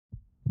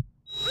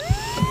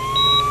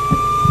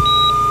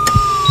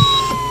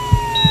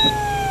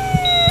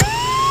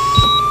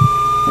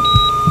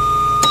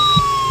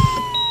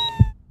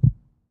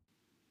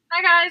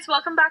guys,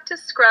 welcome back to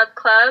Scrub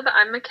Club.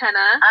 I'm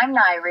McKenna. I'm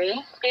Nairi.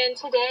 And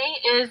today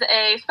is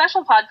a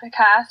special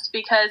podcast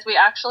because we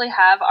actually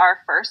have our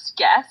first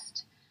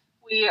guest.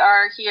 We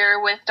are here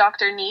with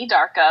Dr. Nee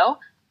Darko,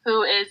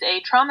 who is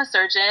a trauma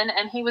surgeon,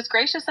 and he was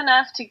gracious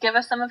enough to give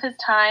us some of his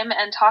time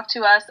and talk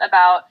to us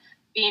about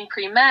being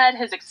pre-med,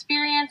 his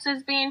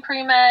experiences being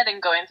pre-med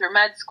and going through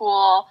med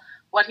school,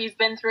 what he's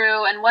been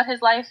through, and what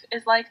his life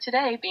is like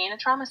today being a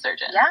trauma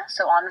surgeon. Yeah,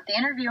 so on with the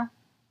interview.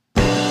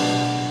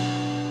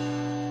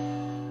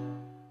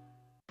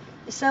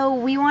 So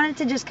we wanted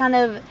to just kind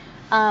of,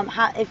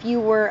 if you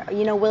were,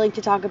 willing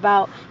to talk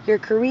about your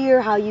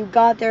career, how you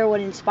got there,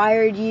 what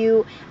inspired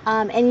you,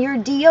 and you're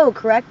DO,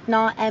 correct?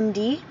 Not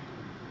MD?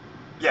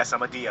 Yes,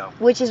 I'm a DO.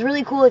 Which is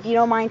really cool if you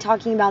don't mind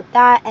talking about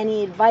that,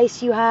 any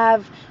advice you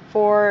have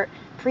for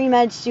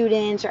pre-med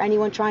students or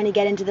anyone trying to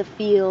get into the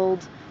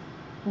field,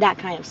 that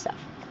kind of stuff.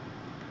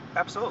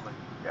 Absolutely,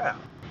 yeah.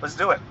 Let's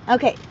do it.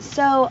 Okay,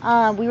 so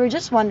we were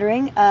just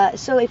wondering,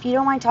 so if you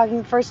don't mind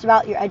talking first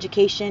about your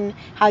education,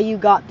 how you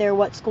got there,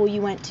 what school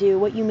you went to,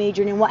 what you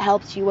majored in, what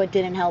helped you, what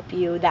didn't help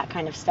you, that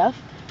kind of stuff.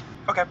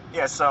 Okay,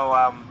 yeah, so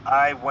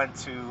I went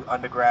to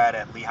undergrad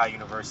at Lehigh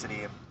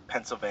University in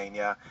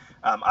Pennsylvania.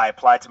 I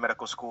applied to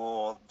medical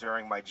school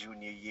during my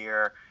junior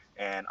year,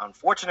 and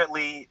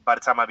unfortunately, by the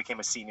time I became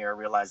a senior, I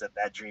realized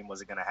that dream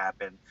wasn't going to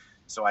happen.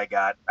 So I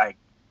got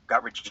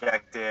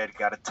rejected,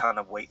 got a ton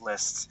of wait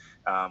lists,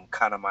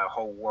 kind of my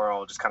whole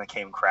world just kind of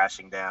came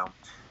crashing down.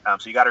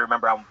 So you got to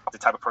remember, I'm the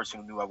type of person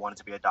who knew I wanted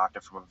to be a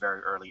doctor from a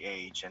very early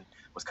age and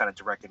was kind of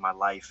directing my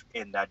life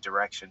in that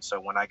direction. So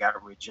when I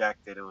got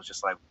rejected, it was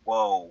just like,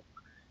 whoa,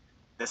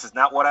 this is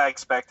not what I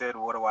expected.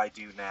 What do I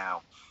do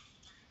now?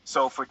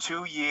 So for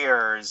 2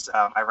 years,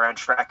 I ran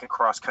track and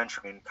cross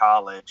country in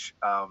college.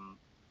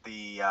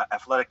 The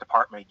athletic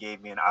department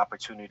gave me an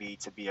opportunity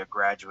to be a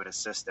graduate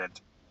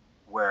assistant,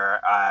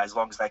 where as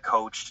long as I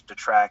coached the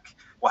track,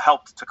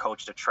 helped to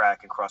coach the track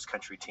and cross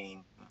country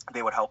team,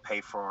 they would help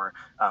pay for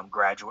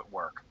graduate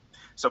work.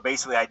 So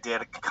basically I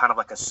did kind of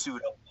like a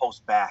pseudo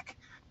post-bac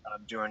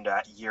during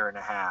that year and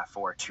a half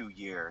or 2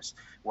 years,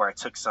 where I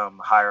took some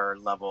higher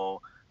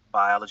level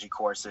biology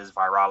courses,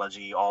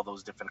 virology, all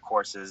those different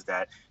courses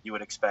that you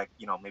would expect,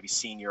 maybe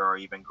senior or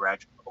even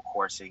graduate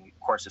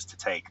courses to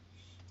take.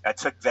 I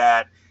took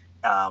that,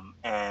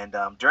 and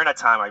during that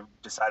time I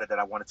decided that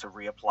I wanted to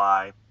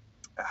reapply.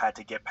 I had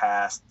to get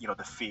past,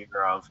 the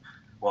fear of,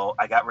 well,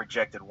 I got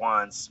rejected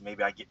once,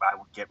 maybe I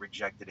would get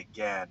rejected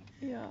again.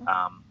 Yeah.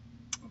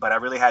 But I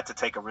really had to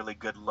take a really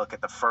good look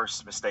at the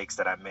first mistakes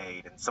that I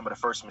made. And some of the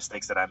first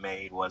mistakes that I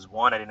made was,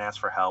 one, I didn't ask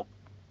for help.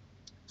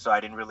 So I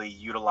didn't really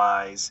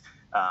utilize,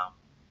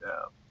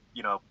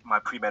 my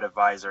pre-med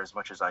advisor as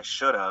much as I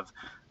should have.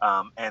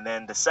 And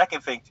then the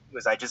second thing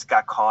was I just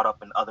got caught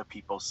up in other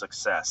people's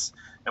success.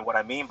 And what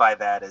I mean by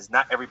that is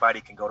not everybody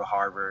can go to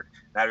Harvard.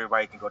 Not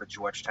everybody can go to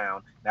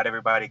Georgetown. Not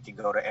everybody can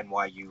go to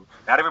NYU.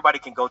 Not everybody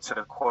can go to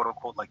the quote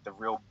unquote, like the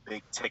real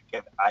big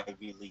ticket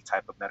Ivy League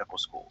type of medical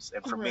schools.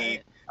 And for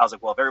me, I was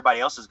like, well, if everybody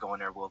else is going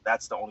there, well,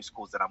 that's the only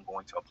schools that I'm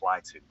going to apply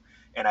to.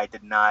 And I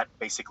did not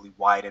basically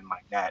widen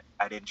my net.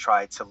 I didn't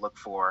try to look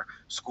for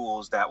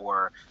schools that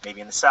were maybe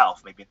in the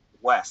South, maybe in the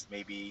West,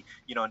 maybe,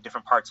 in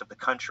different parts of the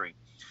country.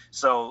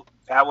 So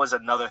that was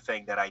another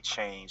thing that I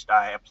changed.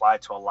 I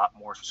applied to a lot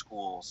more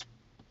schools.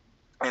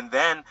 And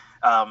then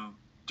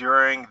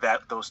during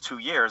those 2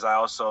 years, I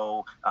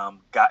also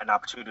got an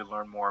opportunity to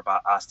learn more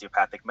about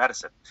osteopathic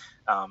medicine.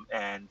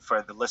 And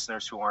for the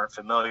listeners who aren't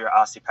familiar,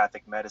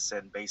 osteopathic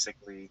medicine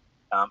basically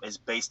is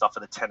based off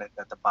of the tenet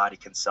that the body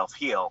can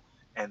self-heal,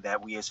 and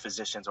that we as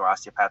physicians or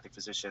osteopathic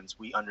physicians,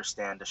 we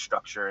understand the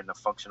structure and the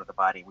function of the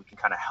body. We can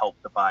kind of help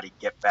the body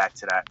get back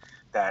to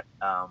that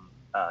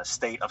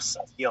state of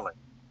self-healing.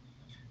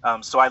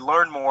 So I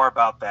learned more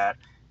about that.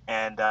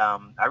 And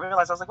I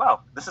realized, I was like,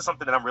 wow, this is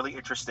something that I'm really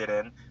interested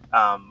in.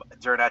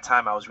 During that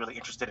time, I was really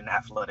interested in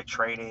athletic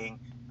training.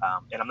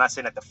 And I'm not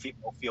saying that the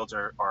fields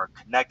are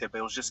connected, but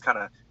it was just kind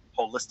of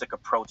holistic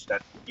approach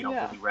that,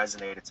 really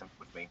resonated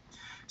with me.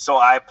 So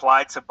I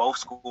applied to both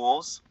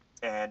schools,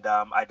 and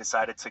I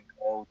decided to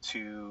go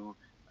to,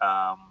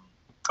 I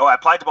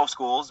applied to both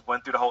schools,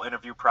 went through the whole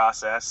interview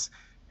process,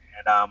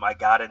 and I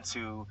got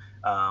into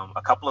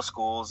a couple of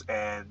schools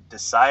and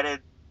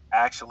decided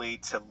actually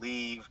to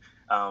leave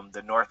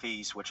the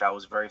Northeast, which I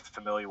was very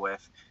familiar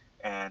with,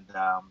 and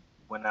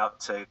went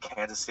out to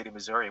Kansas City,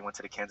 Missouri, and went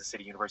to the Kansas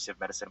City University of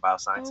Medicine and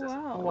Biosciences.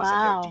 Oh, wow. It was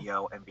in their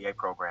DO MBA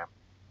program.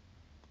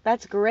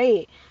 That's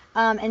great.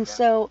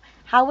 So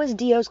how was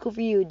DO school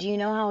for you? Do you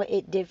know how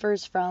it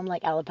differs from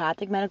like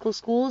allopathic medical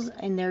schools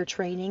in their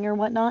training or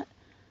whatnot?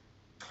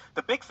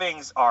 The big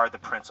things are the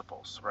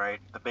principles, right?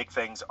 The big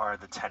things are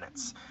the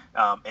tenets.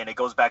 And it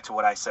goes back to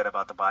what I said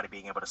about the body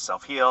being able to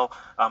self-heal,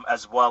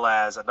 as well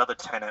as another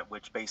tenet,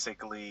 which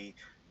basically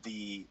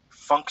the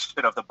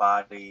function of the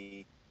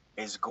body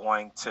is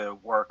going to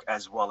work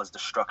as well as the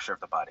structure of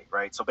the body,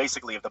 right? So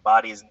basically, if the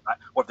body is not,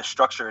 or if the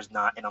structure is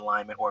not in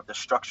alignment, or if the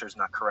structure is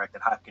not correct,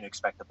 then how can you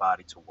expect the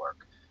body to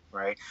work,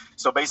 right?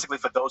 So basically,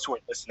 for those who are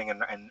listening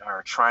and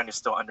are trying to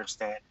still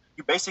understand,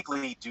 you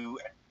basically do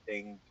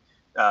everything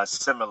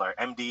similar,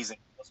 MDs in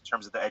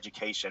terms of the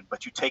education,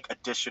 but you take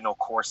additional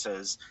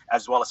courses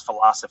as well as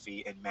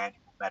philosophy in manual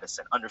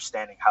medicine,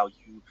 understanding how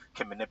you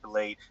can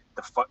manipulate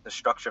the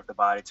structure of the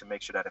body to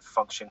make sure that it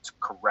functions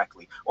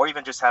correctly, or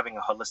even just having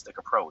a holistic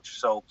approach.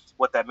 So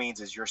what that means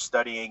is you're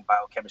studying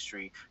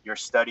biochemistry, you're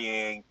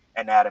studying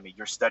anatomy,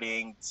 you're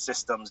studying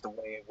systems the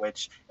way in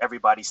which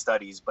everybody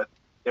studies, but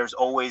there's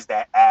always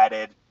that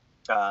added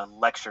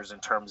lectures in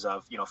terms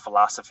of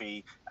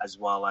philosophy as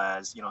well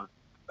as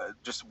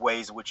just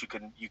ways in which you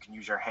can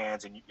use your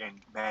hands and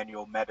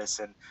manual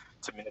medicine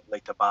to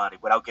manipulate the body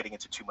without getting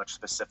into too much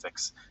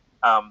specifics.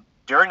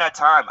 During that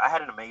time, I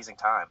had an amazing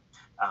time.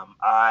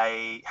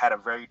 I had a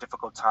very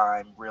difficult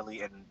time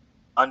really in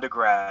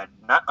undergrad,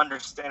 not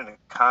understanding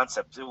the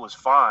concepts. It was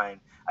fine.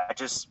 I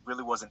just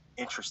really wasn't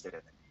interested in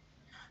it.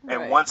 And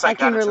Right. once I I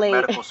can got into relate.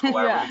 medical school,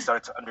 I Yeah. really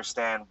started to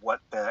understand what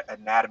the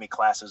anatomy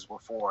classes were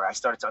for. I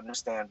started to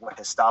understand what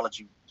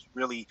histology was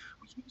really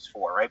used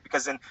for, right?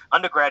 Because in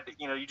undergrad,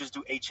 you just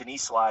do H&E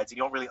slides and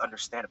you don't really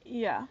understand it.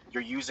 Yeah.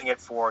 You're using it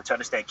to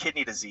understand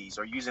kidney disease,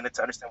 or using it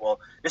to understand, well,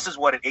 this is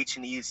what an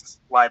H&E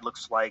slide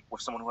looks like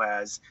with someone who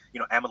has,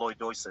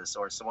 amyloidosis,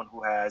 or someone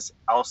who has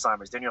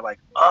Alzheimer's. Then you're like,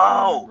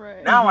 oh,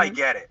 Right. now I Mhm.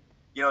 get it.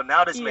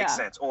 Now this makes Yeah.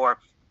 sense. Or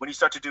when you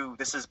start to do,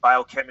 this is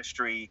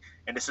biochemistry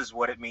and this is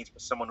what it means for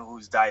someone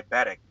who's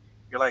diabetic,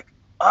 you're like,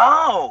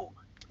 oh,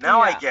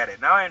 now I Yeah. get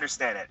it. Now I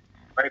understand it.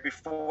 Right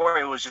before,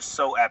 it was just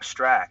so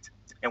abstract.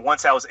 And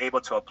once I was able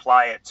to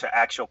apply it to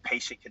actual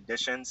patient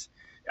conditions,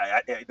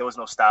 there was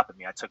no stopping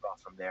me. I took off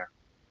from there.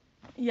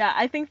 Yeah,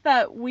 I think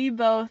that we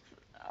both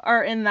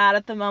are in that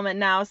at the moment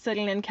now,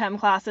 sitting in chem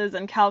classes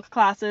and calc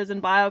classes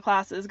and bio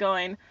classes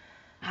going,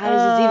 How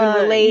does this even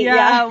relate? yeah,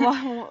 Yeah.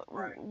 well,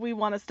 Right. we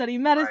want to study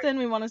medicine,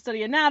 we want to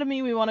study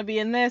anatomy, we want to be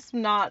in this,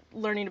 not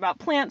learning about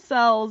plant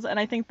cells, and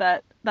I think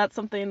that that's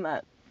something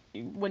that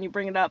when you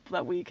bring it up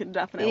that we can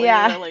definitely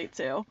Yeah. relate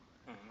to.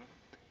 Mhm.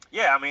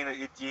 Yeah, I mean,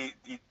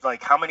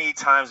 like, how many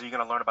times are you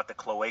going to learn about the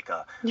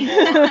cloaca,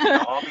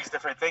 or all these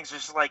different things?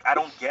 It's just like, I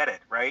don't get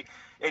it, right?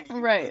 And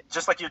Right.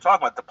 just like you're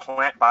talking about the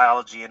plant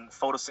biology and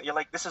photosynthesis, you're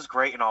like, this is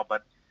great and all,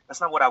 but that's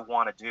not what I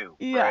want to do,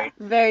 Yeah. right?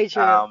 Very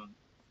true.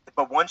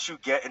 But once you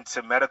get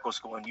into medical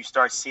school and you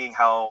start seeing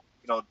how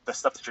the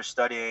stuff that you're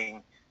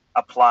studying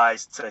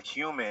applies to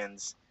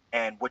humans,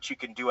 and what you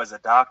can do as a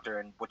doctor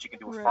and what you can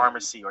do with Right.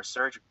 pharmacy or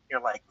surgery,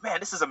 you're like, man,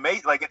 this is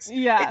amazing. Like,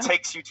 Yeah. it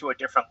takes you to a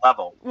different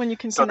level. When you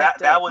can So connect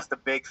that it. was the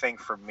big thing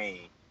for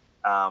me.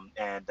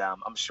 And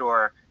I'm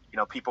sure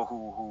people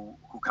who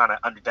kind of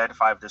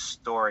identify with this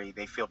story,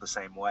 they feel the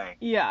same way.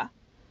 Yeah.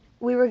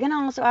 We were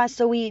gonna also ask,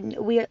 so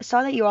we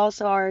saw that you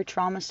also are a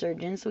trauma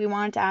surgeon, so we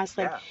wanted to ask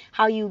like Yeah.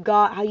 how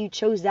you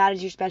chose that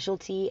as your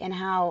specialty, and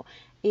how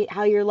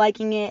you're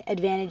liking it,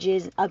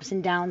 advantages, ups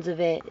and downs of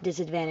it,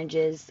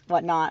 disadvantages,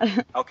 whatnot.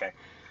 Okay.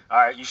 All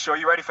right. You sure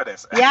you're ready for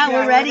this? Yeah, Yeah,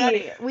 we're we're ready.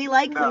 ready. We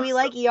like No,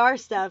 ER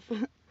stuff.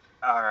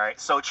 All right.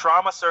 So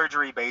trauma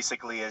surgery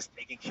basically is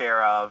taking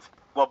care of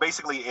the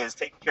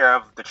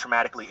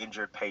traumatically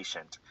injured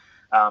patient.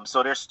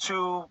 So there's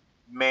two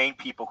main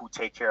people who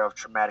take care of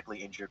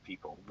traumatically injured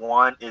people.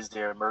 One is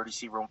their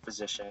emergency room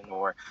physician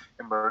or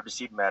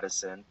emergency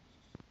medicine,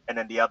 and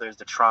then the other is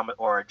the trauma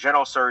or a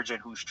general surgeon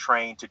who's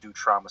trained to do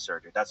trauma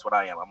surgery. That's what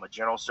I am. I'm a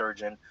general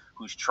surgeon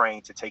who's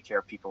trained to take care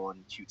of people in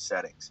acute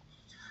settings.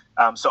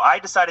 So I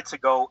decided to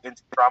go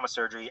into trauma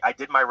surgery. I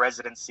did my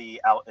residency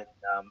out in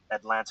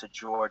Atlanta,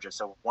 Georgia.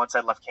 So once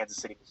I left Kansas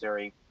City,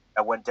 Missouri,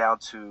 I went down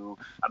to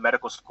a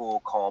medical school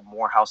called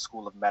Morehouse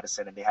School of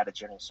Medicine, and they had a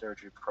general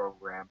surgery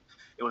program.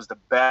 It was the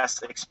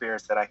best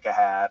experience that I could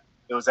have.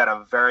 It was at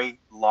a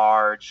very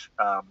large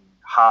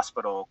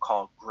hospital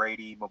called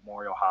Grady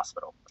Memorial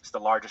Hospital. It's the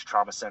largest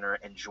trauma center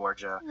in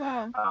Georgia,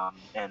 Wow.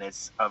 and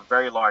it's a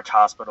very large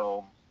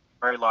hospital,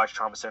 very large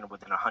trauma center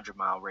within a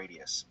 100-mile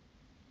radius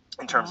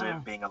in terms of Wow.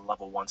 it being a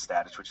level 1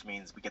 status, which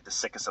means we get the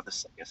sickest of the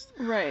sickest.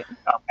 Right.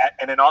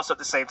 And then also at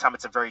the same time,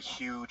 it's a very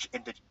huge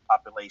indigent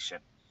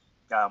population.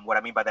 What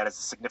I mean by that is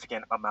a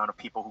significant amount of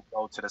people who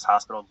go to this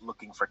hospital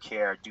looking for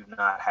care do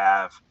not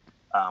have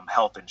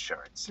health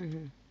insurance.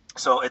 Mhm.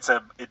 So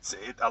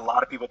a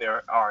lot of people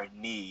there are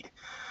in need.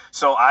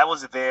 So I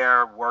was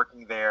there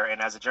working there,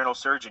 and as a general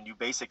surgeon, you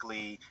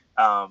basically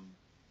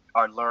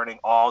are learning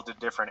all the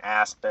different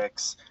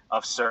aspects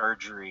of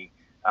surgery,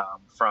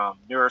 from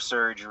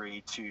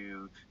neurosurgery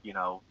to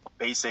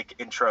basic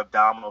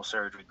intra-abdominal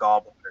surgery,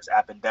 gallbladders,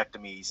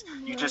 appendectomies.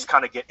 You just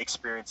kind of get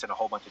experience in a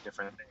whole bunch of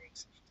different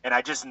things. And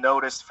I just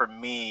noticed for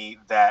me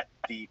that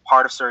the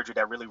part of surgery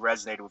that really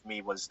resonated with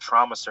me was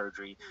trauma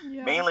surgery,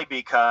 Yeah. mainly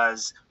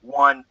because,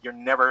 one,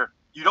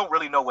 you don't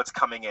really know what's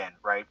coming in,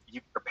 right?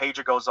 Your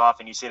pager goes off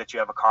and you see that you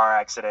have a car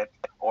accident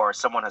or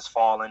someone has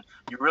fallen.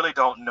 You really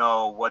don't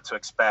know what to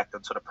expect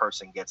until the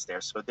person gets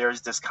there. So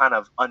there's this kind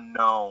of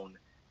unknown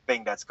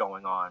thing that's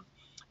going on.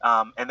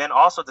 And then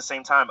also at the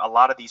same time, a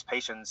lot of these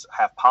patients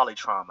have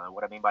polytrauma.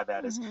 What I mean by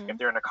that is, Mhm. if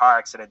they're in a car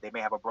accident, they may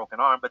have a broken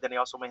arm, but then they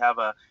also may have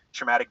a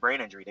traumatic brain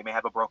injury. They may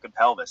have a broken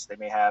pelvis. They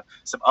may have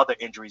some other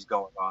injuries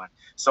going on.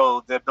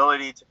 So the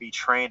ability to be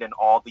trained in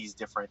all these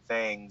different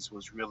things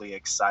was really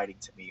exciting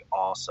to me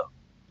also.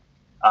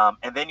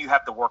 And then you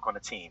have to work on a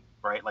team,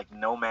 right? Like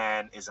no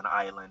man is an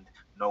island,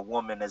 no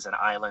woman is an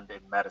island in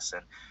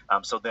medicine.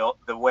 So the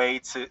way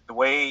to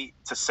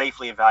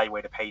safely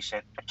evaluate a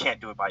patient, you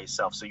can't do it by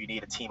yourself. So you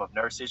need a team of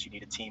nurses, you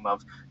need a team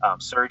of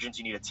surgeons,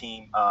 you need a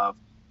team of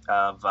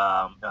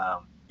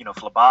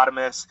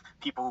phlebotomists,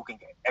 people who can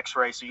get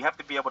X-rays. So you have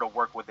to be able to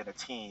work within a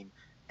team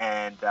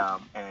and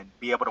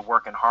be able to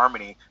work in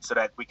harmony so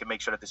that we can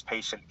make sure that this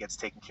patient gets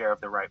taken care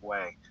of the right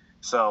way.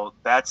 So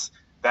that's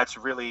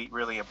really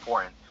really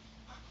important.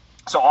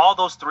 So all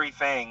those three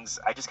things,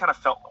 I just kind of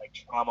felt like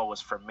trauma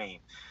was for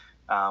me.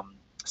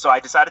 So I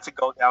decided to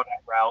go down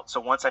that route. So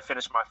once I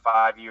finished my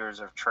 5 years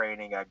of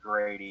training at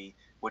Grady,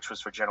 which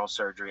was for general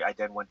surgery, I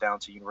then went down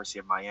to University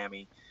of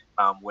Miami,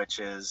 which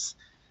is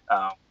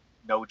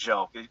no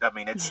joke. I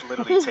mean, it's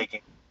literally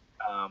taking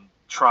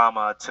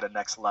trauma to the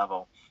next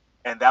level.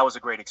 And that was a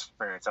great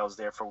experience. I was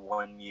there for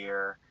 1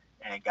 year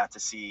and got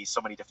to see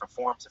so many different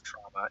forms of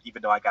trauma,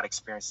 even though I got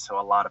experience to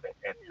a lot of it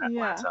in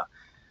Atlanta.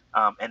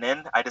 And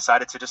then I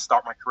decided to just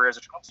start my career as a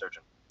trauma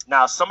surgeon.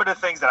 Now, some of the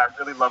things that I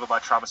really love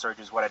about trauma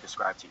surgery is what I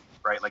described to you,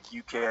 right? Like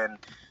you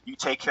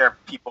take care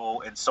of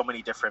people in so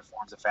many different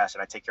forms of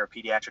fashion. I take care of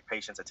pediatric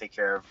patients. I take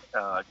care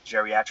of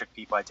geriatric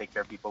people. I take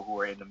care of people who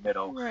are in the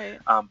middle. Right.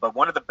 But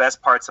one of the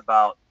best parts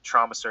about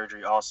trauma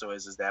surgery also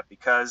is that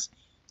because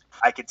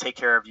I can take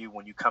care of you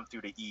when you come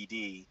through the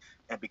ED,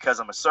 and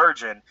because I'm a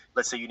surgeon,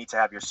 let's say you need to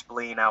have your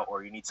spleen out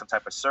or you need some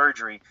type of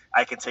surgery,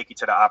 I can take you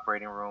to the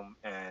operating room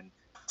and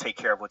take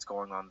care of what's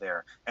going on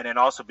there. And then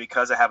also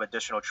because I have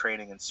additional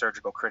training in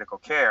surgical critical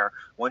care,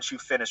 once you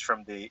finish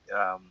from the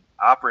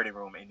operating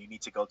room and you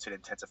need to go to the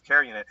intensive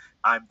care unit,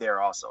 I'm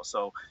there also.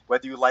 So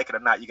whether you like it or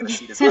not, you're going to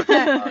see this. You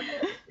know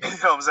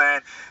what I'm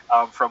saying?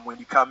 From when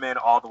you come in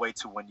all the way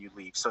to when you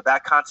leave. So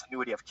that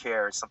continuity of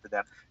care is something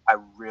that I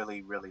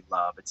really, really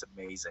love. It's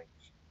amazing.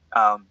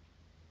 I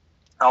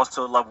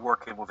also love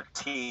working with a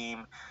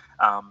team.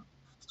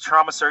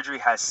 Trauma surgery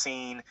has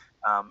seen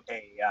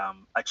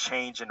a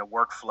change in the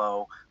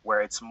workflow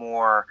where it's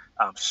more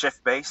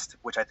shift-based,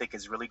 which I think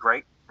is really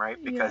great,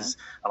 right? Because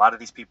a lot of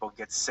these people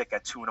get sick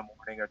at 2 in the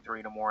morning or 3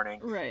 in the morning,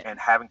 Right. and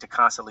having to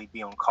constantly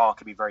be on call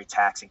can be very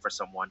taxing for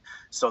someone.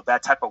 So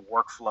that type of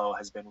workflow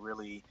has been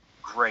really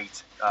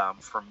great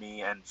for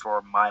me and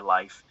for my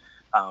life.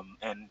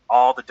 And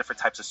all the different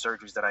types of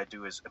surgeries that I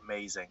do is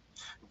amazing.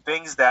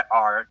 Things that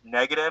are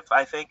negative,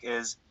 I think,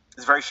 is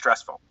very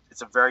stressful.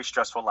 It's a very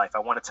stressful life. I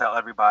want to tell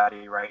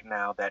everybody right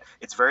now that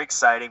it's very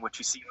exciting what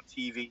you see on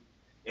TV.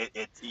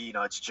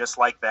 It's just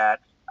like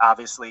that.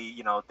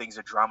 Obviously, things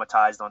are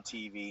dramatized on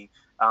TV,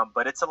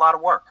 but it's a lot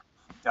of work.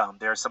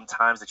 There are some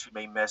times that you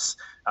may miss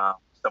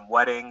some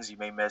weddings, you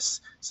may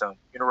miss some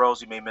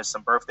funerals, you may miss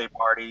some birthday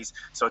parties.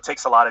 So it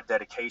takes a lot of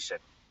dedication,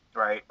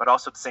 right? But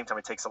also at the same time,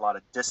 it takes a lot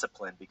of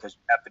discipline because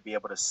you have to be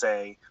able to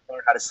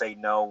learn how to say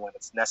no when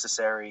it's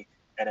necessary,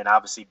 and then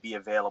obviously be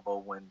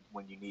available when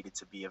you need it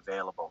to be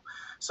available.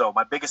 So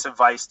my biggest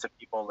advice to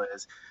people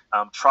is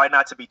try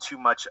not to be too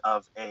much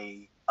of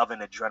an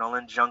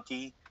adrenaline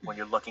junkie when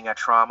you're looking at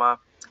trauma.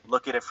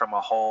 Look at it from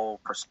a whole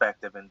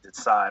perspective and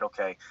decide,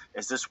 okay,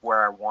 is this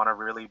where I want to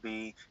really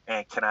be?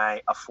 And can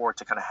I afford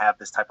to kind of have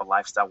this type of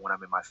lifestyle when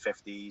I'm in my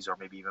 50s or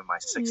maybe even my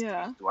 60s?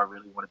 Yeah. Do I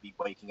really want to be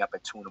waking up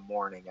at 2 in the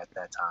morning at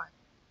that time?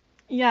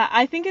 Yeah,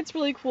 I think it's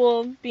really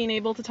cool being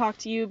able to talk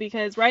to you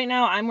because right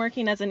now I'm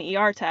working as an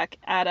ER tech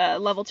at a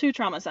level 2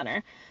 trauma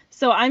center.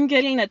 So I'm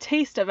getting a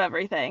taste of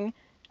everything,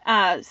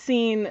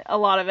 seeing a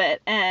lot of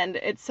it, and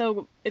it's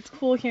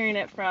cool hearing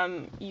it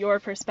from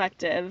your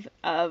perspective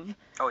of,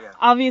 Oh yeah.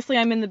 Obviously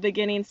I'm in the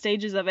beginning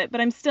stages of it,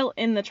 but I'm still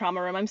in the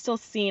trauma room. I'm still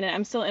seeing it.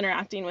 I'm still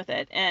interacting with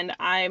it, and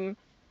I'm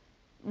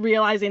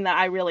realizing that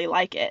I really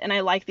like it, and I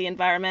like the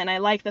environment, and I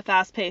like the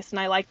fast pace, and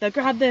I like the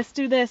grab this,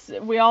 do this,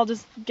 we all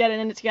just get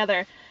in it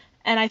together.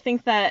 And I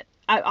think that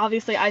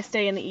I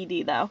stay in the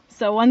ED though.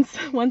 So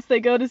once they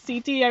go to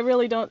CT, I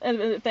really don't.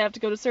 If they have to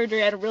go to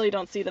surgery, I really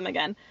don't see them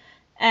again.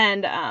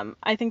 And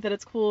I think that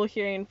it's cool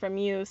hearing from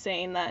you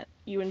saying that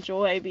you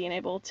enjoy being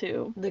able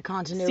to The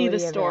continuity see the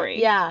of it.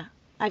 story. Yeah.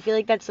 I feel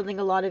like that's something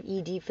a lot of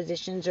ED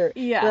physicians or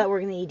Yeah. people that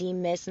work in the ED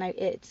miss, and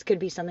it could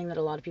be something that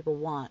a lot of people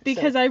want.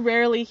 Because I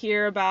rarely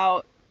hear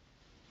about,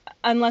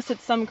 unless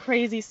it's some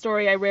crazy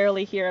story, I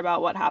rarely hear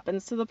about what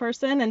happens to the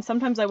person, and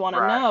sometimes I want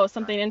to know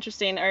something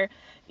interesting, or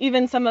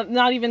even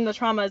not even the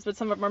traumas, but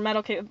some of our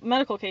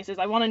medical cases.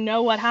 I want to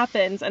know what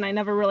happens, and I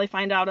never really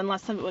find out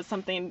unless it was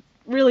something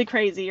really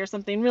crazy or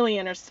something really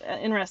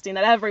interesting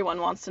that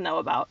everyone wants to know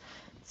about.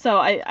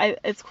 So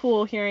it's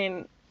cool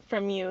hearing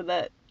from you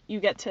that you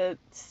get to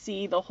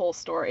see the whole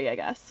story, I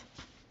guess.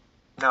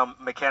 Now,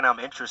 McKenna, I'm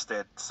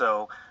interested.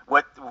 So,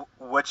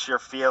 what's your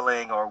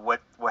feeling, or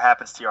what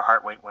happens to your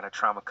heart rate when a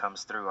trauma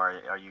comes through?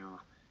 Are you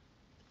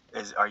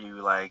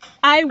like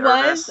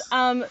nervous?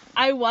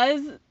 I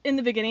was in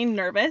the beginning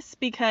nervous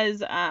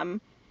because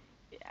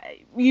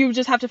you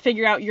just have to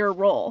figure out your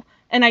role,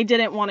 and I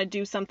didn't want to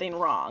do something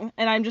wrong,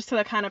 and I'm just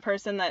the kind of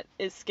person that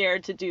is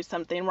scared to do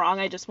something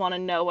wrong. I just want to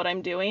know what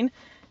I'm doing,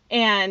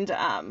 and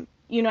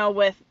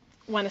with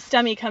when a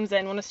STEMI comes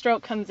in, when a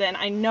stroke comes in,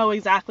 I know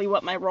exactly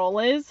what my role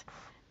is.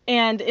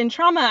 And in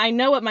trauma, I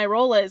know what my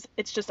role is.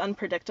 It's just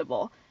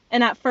unpredictable.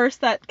 And at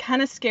first that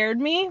kind of scared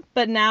me,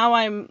 but now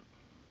I'm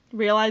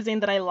realizing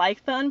that I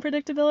like the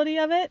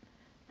unpredictability of it.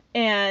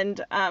 And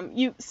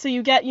you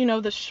get,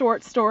 the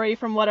short story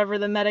from whatever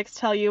the medics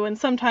tell you, and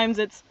sometimes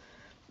it's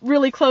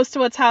really close to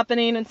what's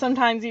happening, and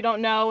sometimes you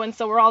don't know, and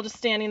so we're all just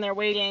standing there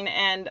waiting,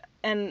 and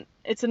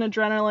it's an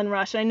adrenaline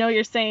rush. I know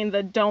you're saying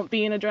that don't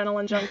be an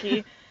adrenaline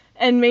junkie,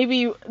 and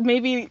maybe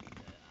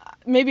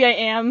I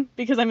am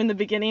because I'm in the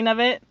beginning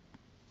of it,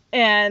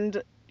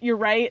 and you're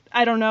right.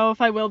 I don't know if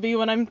I will be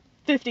when I'm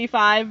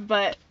 55,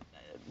 but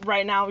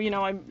right now,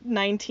 I'm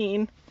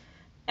 19,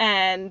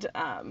 and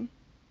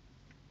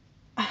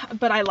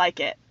but I like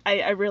it.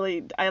 I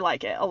really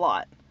like it a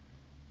lot.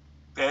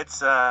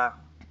 It's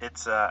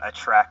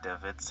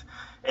attractive. It's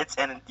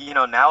and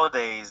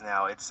nowadays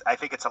I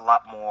think it's a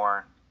lot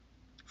more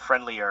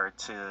friendlier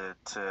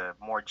to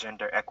more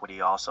gender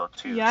equity also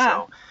too. Yeah.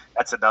 So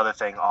that's another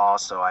thing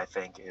also I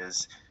think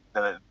is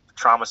the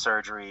trauma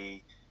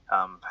surgery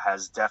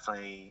has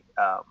definitely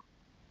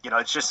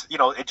it's just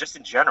it just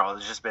in general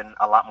it's just been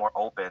a lot more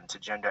open to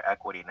gender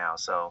equity now.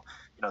 So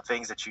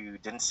things that you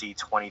didn't see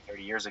 20,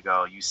 30 years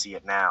ago, you see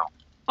it now.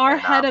 Our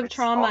And, head of it's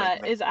trauma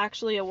only- is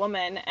actually a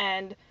woman,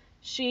 and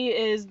she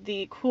is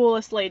the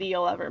coolest lady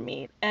you'll ever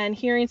meet. And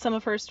hearing some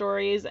of her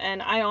stories,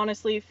 and I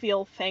honestly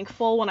feel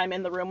thankful when I'm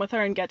in the room with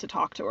her and get to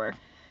talk to her.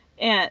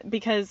 And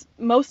because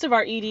most of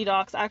our ED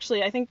docs,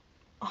 actually, I think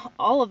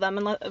all of them,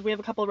 unless we have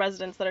a couple of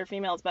residents that are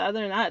females, but other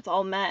than that, it's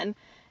all men.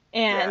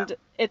 And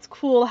it's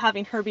cool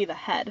having her be the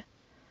head.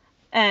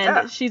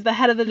 And she's the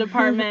head of the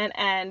department,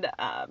 and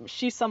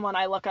she's someone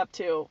I look up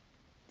to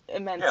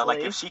immensely. Yeah,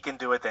 like if she can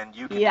do it, then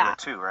you can do it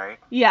too, right?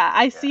 Yeah,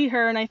 I see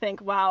her and I think,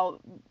 wow,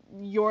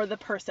 you're the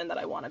person that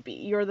I want to be.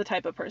 You're the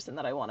type of person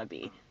that I want to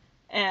be.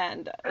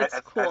 And it's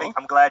cool.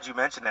 I'm glad you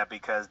mentioned that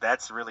because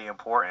that's really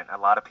important. A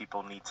lot of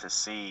people need to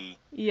see,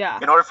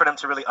 in order for them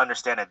to really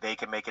understand that they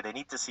can make it, they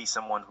need to see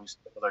someone who's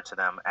similar to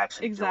them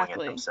actually doing it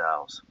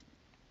themselves.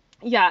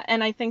 Yeah,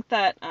 and I think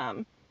that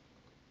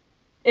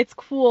it's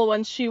cool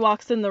when she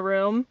walks in the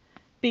room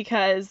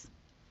because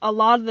a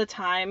lot of the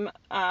time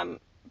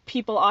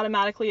people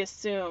automatically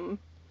assume,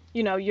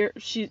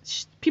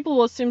 people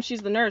will assume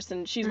she's the nurse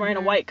and she's wearing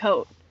a white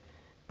coat.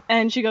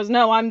 And she goes,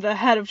 no, I'm the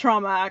head of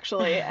trauma,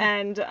 actually.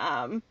 And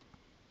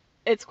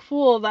it's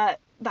cool that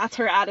that's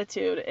her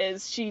attitude,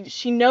 is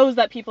she knows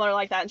that people are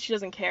like that and she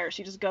doesn't care.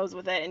 She just goes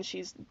with it and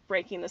she's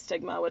breaking the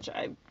stigma, which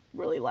I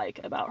really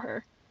like about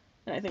her.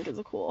 And I think is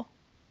cool.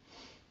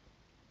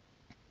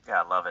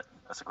 Yeah, I love it.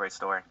 That's a great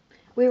story.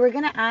 We were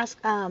going to ask,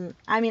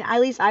 at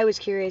least I was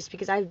curious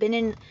because I've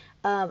been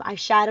I've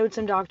shadowed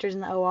some doctors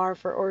in the OR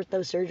for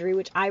ortho surgery,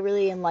 which I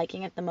really am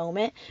liking at the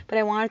moment, but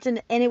I wanted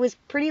to, and it was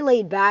pretty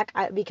laid back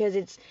because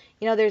it's,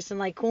 there's some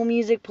like cool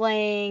music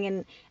playing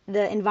and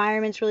the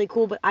environment's really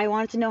cool, but I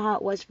wanted to know how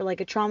it was for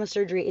like a trauma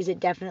surgery. Is it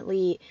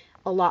definitely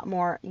a lot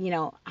more,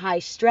 high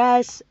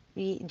stress,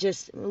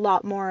 just a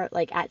lot more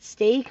like at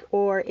stake,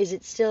 or is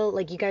it still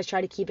like you guys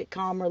try to keep it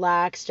calm,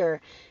 relaxed,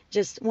 or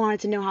just wanted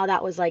to know how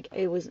that was like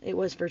it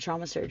was for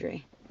trauma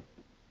surgery?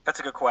 That's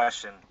a good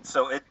question.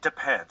 So it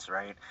depends,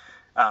 right?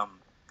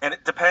 And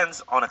it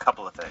depends on a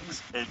couple of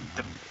things.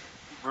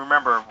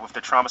 Remember, with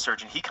the trauma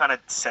surgeon, he kind of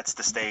sets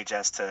the stage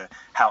as to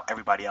how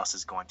everybody else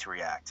is going to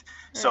react.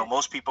 Right. So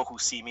most people who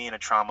see me in a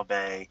trauma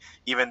bay,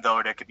 even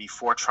though there could be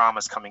 4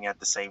 traumas coming at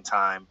the same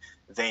time,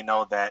 they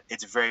know that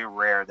it's very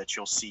rare that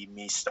you'll see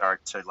me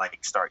start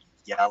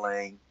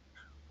yelling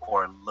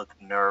or look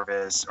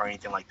nervous or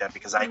anything like that,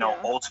 because I know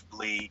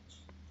ultimately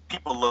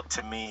people look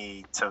to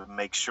me to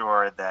make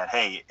sure that,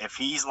 hey,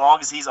 if as long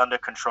as he's under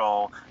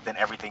control, then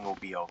everything will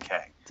be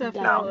okay.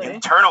 Definitely. Now,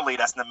 internally,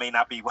 that may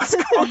not be what's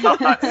going on,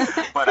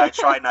 but I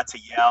try not to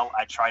yell.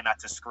 I try not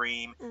to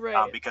scream,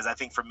 right. Because I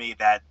think for me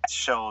that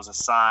shows a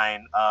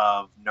sign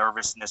of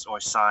nervousness or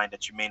a sign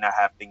that you may not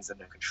have things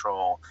under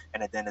control,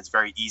 and then it's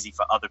very easy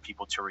for other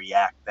people to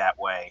react that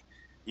way.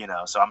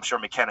 So I'm sure,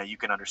 McKenna, you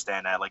can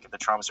understand that. Like if the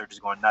trauma surgeon is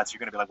going nuts, you're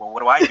going to be like, well,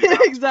 what do I do?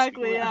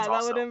 Exactly, yeah,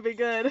 that wouldn't be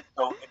good.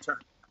 So,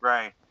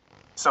 right.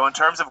 So in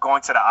terms of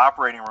going to the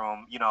operating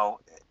room,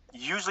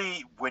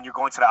 usually when you're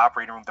going to the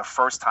operating room the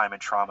first time in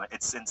trauma,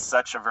 it's in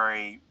such a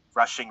very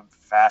rushing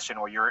fashion,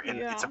 or you're in.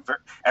 Yeah.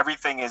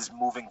 Everything is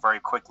moving very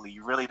quickly.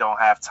 You really don't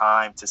have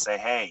time to say,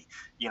 hey,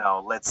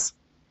 let's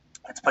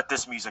put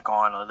this music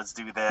on, or let's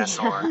do this,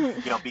 or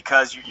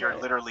because you're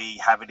literally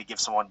having to give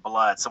someone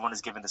blood. Someone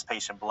is giving this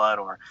patient blood,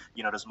 or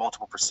there's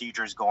multiple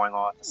procedures going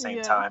on at the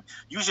same time.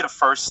 Usually the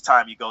first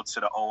time you go to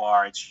the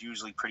OR, it's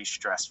usually pretty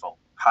stressful,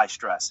 high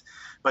stress.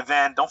 But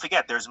then don't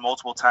forget, there's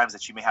multiple times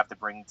that you may have to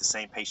bring the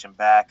same patient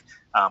back,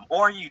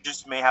 or you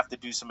just may have to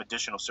do some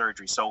additional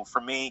surgery. So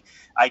for me,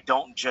 I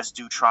don't just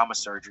do trauma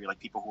surgery like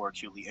people who are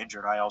acutely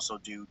injured. I also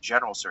do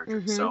general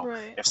surgery. So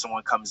if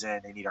someone comes in,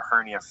 they need a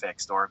hernia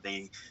fixed, or if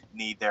they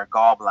need their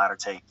gallbladder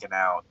taken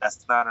out,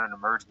 that's not an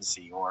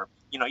emergency. Or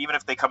even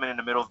if they come in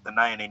the middle of the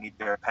night and they need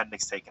their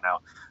appendix taken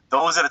out,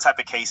 those are the type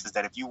of cases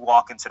that if you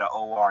walk into the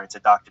OR, into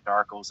Dr.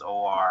 Darko's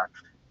OR,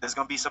 there's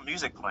gonna be some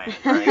music playing,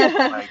 right?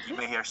 Like you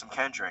may hear some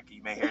Kendrick,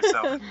 you may hear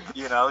some,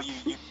 you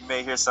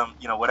may hear some,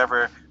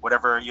 whatever,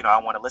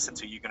 I want to listen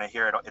to. You're gonna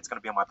hear it. It's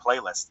gonna be on my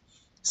playlist.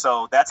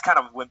 So that's kind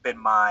of been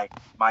my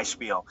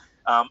spiel.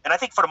 And I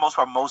think for the most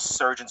part, most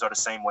surgeons are the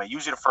same way.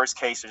 Usually, the first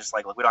case is just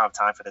like, look, we don't have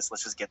time for this.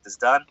 Let's just get this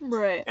done.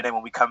 Right. And then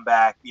when we come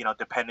back,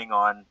 depending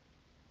on,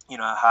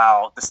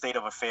 how the state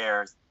of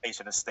affairs, the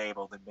patient is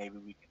stable, then maybe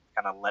we can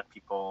kind of let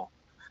people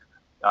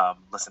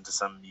listen to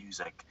some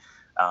music.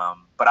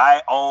 But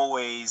I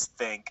always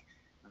think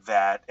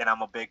that, and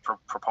I'm a big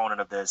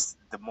proponent of this,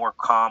 the more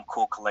calm,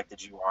 cool,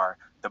 collected you are,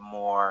 the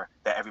more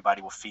that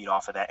everybody will feed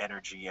off of that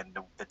energy, and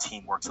the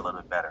team works a little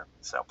bit better.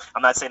 So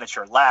I'm not saying that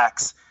you're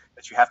lax,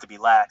 that you have to be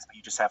lax, but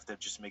you just have to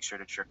just make sure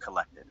that you're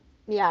collected.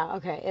 Yeah,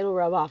 okay, it'll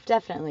rub off,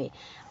 definitely.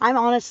 I'm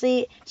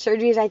honestly,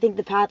 surgery is, I think,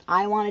 the path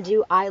I want to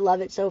do. I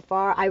love it so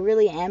far. I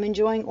really am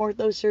enjoying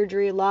ortho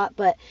surgery a lot,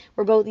 but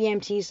we're both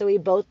EMTs, so we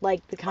both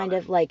like the kind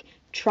of like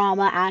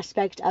trauma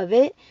aspect of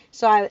it.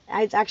 So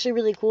it's actually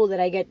really cool that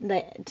I get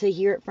to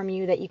hear it from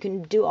you, that you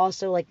can do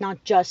also like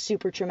not just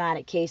super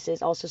traumatic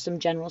cases, also some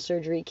general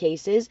surgery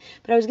cases.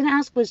 But I was gonna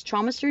ask, was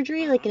trauma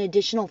surgery like an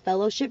additional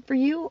fellowship for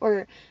you,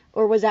 or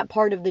was that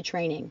part of the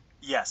training?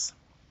 Yes.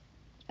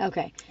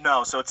 Okay.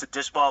 No, so it's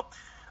additional.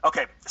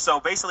 Okay,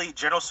 so basically,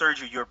 general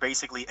surgery, you're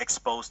basically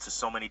exposed to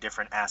so many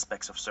different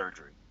aspects of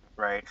surgery,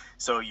 right?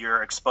 So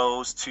you're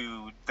exposed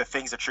to the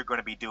things that you're going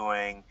to be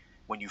doing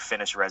when you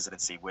finish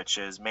residency, which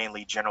is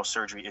mainly general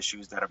surgery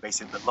issues that are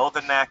basically below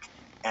the neck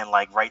and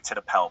like right to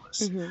the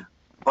pelvis. Mm-hmm.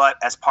 But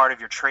as part of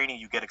your training,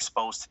 you get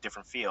exposed to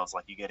different fields.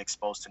 Like you get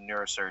exposed to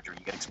neurosurgery,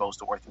 you get exposed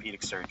to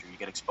orthopedic surgery, you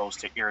get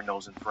exposed to ear,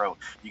 nose, and throat.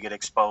 You get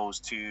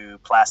exposed to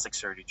plastic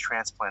surgery,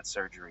 transplant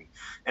surgery.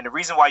 And the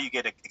reason why you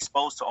get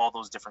exposed to all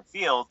those different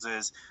fields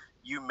is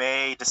you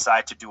may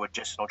decide to do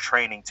additional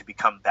training to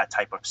become that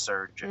type of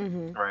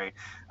surgeon, right?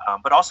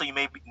 But also you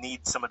may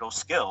need some of those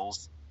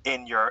skills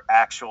in your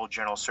actual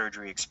general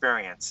surgery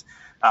experience.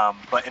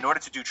 But in order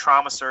to do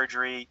trauma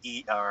surgery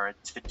or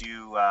to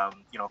do,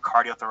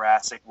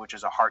 cardiothoracic, which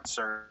is a heart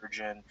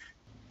surgeon,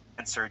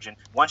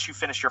 once you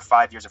finish your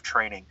 5 years of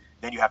training,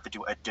 then you have to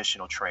do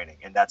additional training.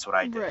 And that's what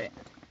I did.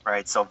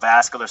 Right. So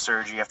vascular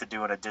surgery, you have to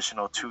do an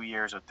additional 2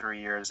 years or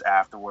 3 years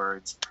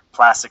afterwards.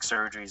 Plastic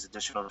surgery is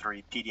additional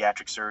 3.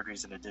 Pediatric surgery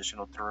is an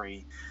additional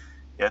 3.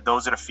 Yeah,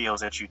 those are the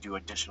fields that you do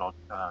additional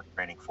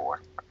training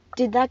for.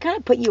 Did that kind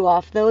of put you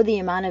off, though, the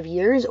amount of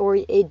years, or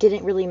it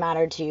didn't really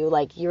matter to you?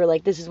 Like, you were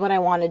like, this is what I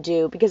want to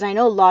do? Because I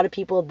know a lot of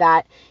people,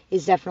 that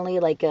is definitely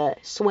like a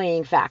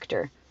swaying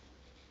factor.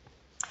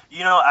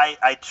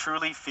 I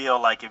truly feel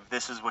like if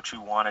this is what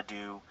you want to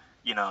do,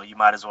 you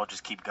might as well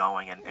just keep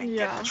going and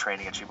get the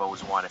training that you've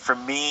always wanted. For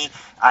me,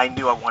 I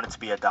knew I wanted to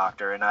be a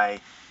doctor, and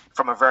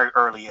from a very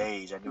early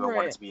age, I knew I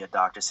wanted to be a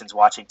doctor. Since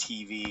watching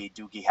TV,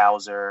 Doogie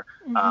Howser,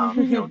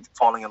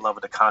 falling in love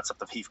with the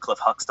concept of Heathcliff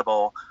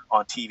Huxtable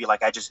on TV,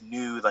 like I just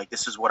knew like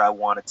this is what I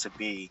wanted to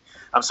be.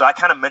 So I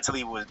kind of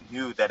mentally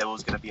knew that it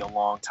was going to be a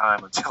long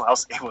time until I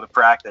was able to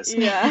practice.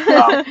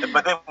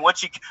 But then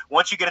once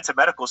you get into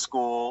medical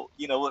school,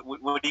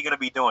 what are you going to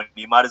be doing?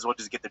 You might as well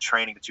just get the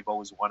training that you've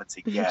always wanted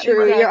to get.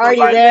 True, you're already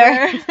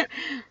there.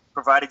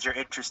 Provided you're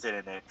interested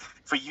in it.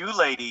 For you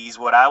ladies,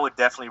 what I would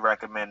definitely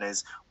recommend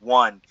is,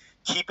 one,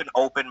 keep an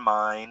open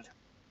mind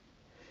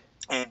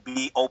and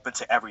be open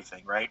to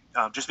everything, right?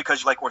 Just because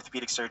you like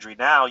orthopedic surgery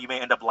now, you may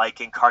end up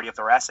liking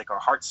cardiothoracic or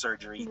heart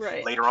surgery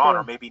later on,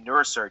 or maybe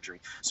neurosurgery.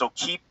 So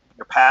keep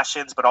your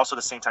passions, but also at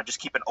the same time, just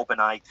keep an open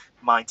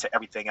mind to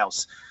everything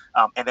else.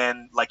 And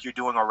then, like you're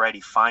doing already,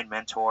 find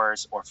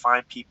mentors or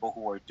find people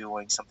who are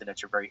doing something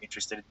that you're very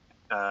interested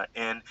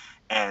in,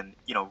 and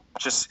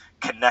just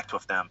connect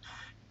with them.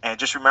 And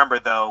just remember,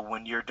 though,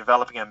 when you're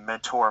developing a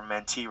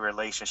mentor-mentee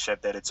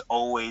relationship, that it's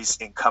always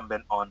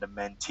incumbent on the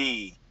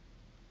mentee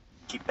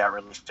keep that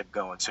relationship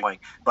going.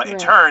 But in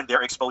turn,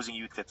 they're exposing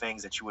you to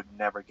things that you would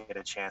never get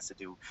a chance to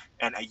do.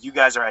 And you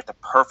guys are at the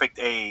perfect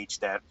age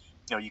that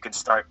you can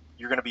start.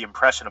 You're going to be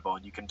impressionable,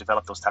 and you can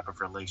develop those type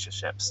of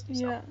relationships.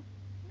 Yeah.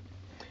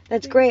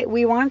 That's great.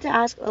 We wanted to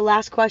ask, a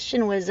last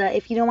question was,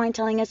 if you don't mind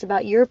telling us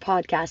about your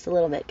podcast a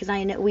little bit, because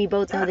I know we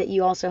both know that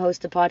you also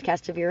host a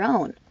podcast of your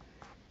own.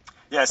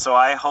 Yeah, so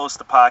I host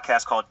a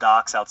podcast called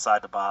Docs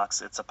Outside the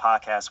Box. It's a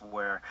podcast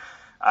where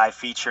I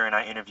feature and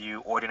I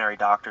interview ordinary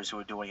doctors who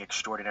are doing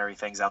extraordinary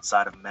things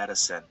outside of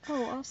medicine.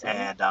 Oh, awesome.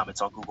 And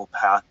it's on Google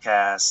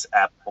Podcasts,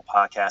 Apple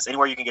Podcasts,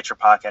 anywhere you can get your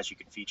podcast, you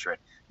can feature it.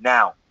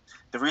 Now,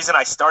 the reason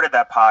I started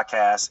that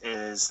podcast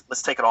is,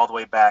 let's take it all the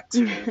way back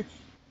to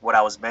what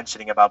I was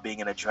mentioning about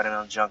being an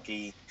adrenaline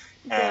junkie.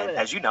 And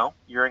as you know,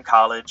 you're in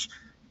college.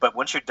 But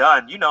once you're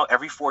done,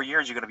 every 4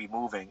 years you're going to be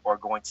moving or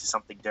going to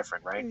something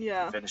different, right?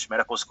 Yeah. You finish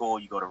medical school,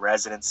 you go to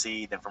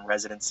residency. Then from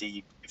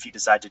residency, if you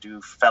decide to do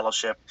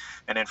fellowship,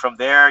 and then from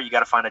there, you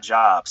got to find a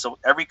job. So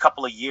every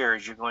couple of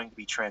years, you're going to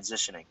be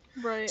transitioning.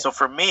 Right. So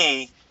for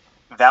me,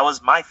 that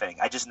was my thing.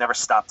 I just never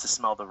stopped to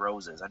smell the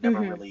roses. I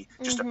never really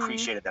just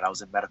appreciated that I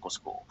was in medical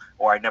school,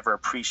 or I never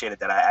appreciated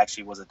that I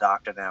actually was a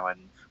doctor now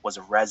and was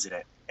a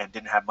resident and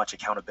didn't have much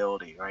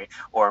accountability, right?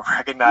 Or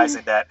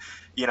recognizing that,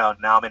 now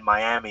I'm in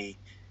Miami,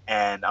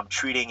 and I'm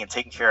treating and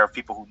taking care of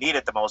people who need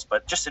it the most,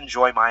 but just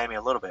enjoy Miami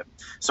a little bit.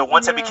 So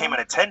once I became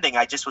an attending,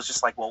 I just was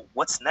just like, well,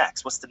 what's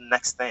next? What's the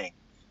next thing?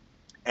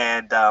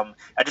 And I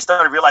just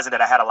started realizing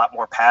that I had a lot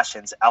more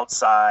passions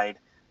outside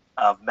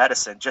of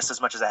medicine, just as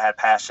much as I had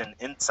passion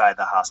inside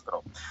the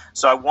hospital.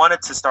 So I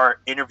wanted to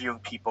start interviewing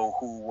people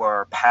who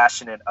were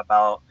passionate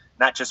about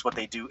not just what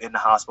they do in the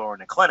hospital or in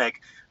the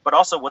clinic, but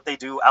also what they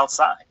do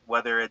outside,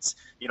 whether it's,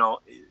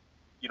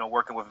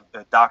 working with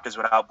Doctors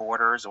Without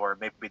Borders, or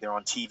maybe they're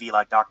on TV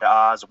like Dr.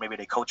 Oz, or maybe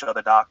they coach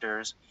other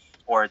doctors,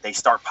 or they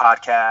start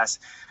podcasts.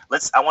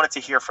 I wanted to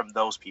hear from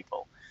those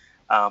people.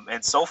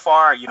 And so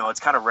far, it's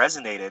kind of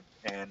resonated,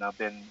 and I've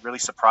been really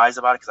surprised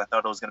about it because I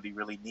thought it was going to be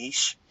really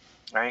niche,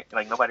 right?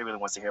 Like nobody really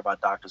wants to hear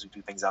about doctors who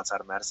do things outside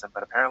of medicine,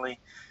 but apparently,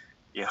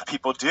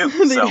 people do.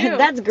 So do.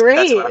 That's great.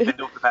 That's what I've been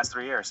doing for the past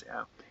 3 years.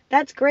 Yeah.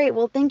 That's great.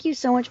 Well, thank you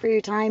so much for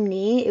your time,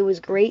 Nee. It was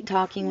great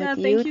talking with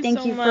you.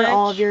 Thank you so for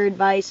all much. of your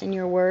advice and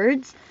your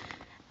words.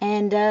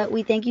 And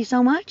we thank you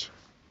so much.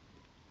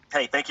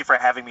 Hey, thank you for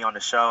having me on the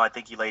show. I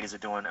think you ladies are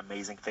doing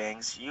amazing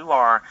things. You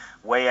are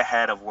way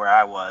ahead of where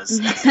I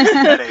was at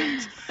that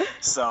age.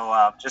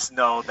 So just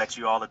know that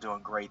you all are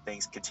doing great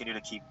things. Continue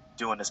to keep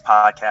doing this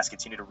podcast.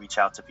 Continue to reach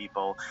out to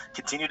people.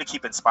 Continue to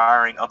keep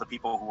inspiring other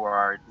people who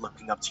are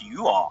looking up to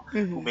you all,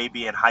 who may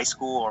be in high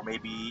school or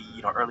maybe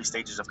early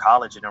stages of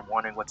college, and they're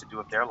wondering what to do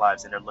with their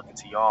lives, and they're looking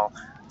to y'all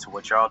to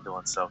what y'all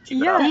doing. So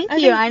keep it up.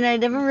 Thank you. I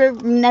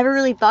never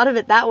really thought of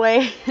it that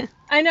way.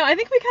 I know. I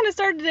think we kind of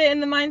started it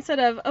in the mindset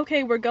of,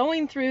 okay, we're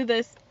going through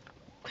this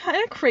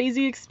kind of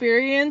crazy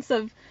experience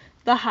of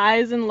the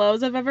highs and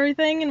lows of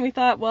everything, and we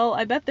thought, well,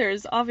 I bet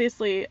there's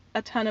obviously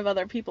a ton of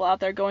other people out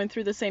there going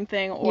through the same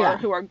thing, or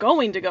who are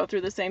going to go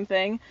through the same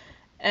thing,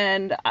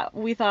 and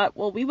we thought,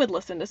 well, we would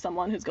listen to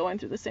someone who's going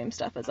through the same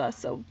stuff as us,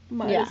 so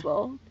might as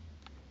well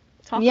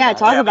talk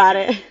about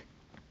it.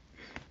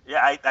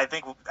 Yeah, I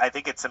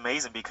think it's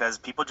amazing because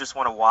people just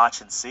want to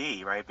watch and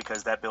see, right?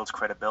 Because that builds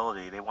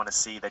credibility. They want to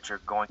see that you're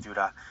going through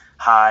the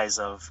highs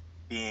of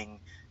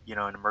being,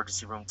 an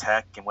emergency room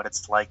tech and what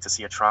it's like to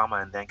see a trauma,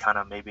 and then kind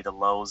of maybe the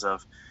lows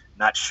of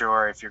not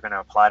sure if you're going to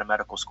apply to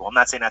medical school. I'm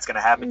not saying that's going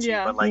to happen to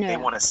you, but they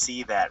want to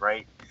see that,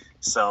 right?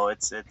 So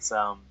it's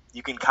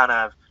you can kind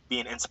of be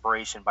an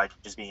inspiration by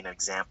just being an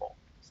example.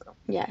 So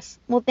yes.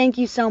 Well, thank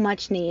you so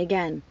much, Nee,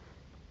 again.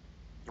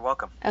 You're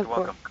welcome. You're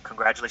welcome.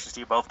 Congratulations to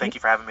you both. Thank you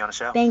for having me on the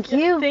show. Thank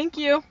you. Thank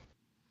you.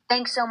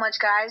 Thanks so much,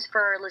 guys,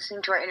 for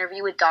listening to our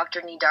interview with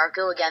Dr. Nee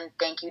Darko. Again,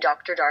 thank you,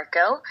 Dr.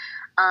 Darko.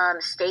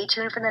 Stay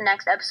tuned for the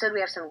next episode.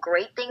 We have some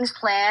great things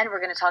planned. We're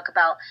going to talk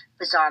about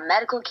bizarre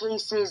medical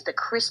cases, the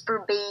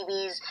CRISPR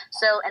babies.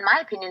 So, in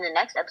my opinion, the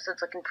next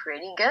episode's looking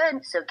pretty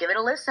good. So, give it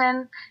a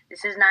listen.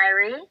 This is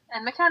Nairi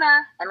And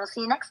McKenna. and we'll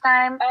see you next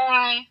time.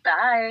 Bye.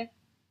 Bye.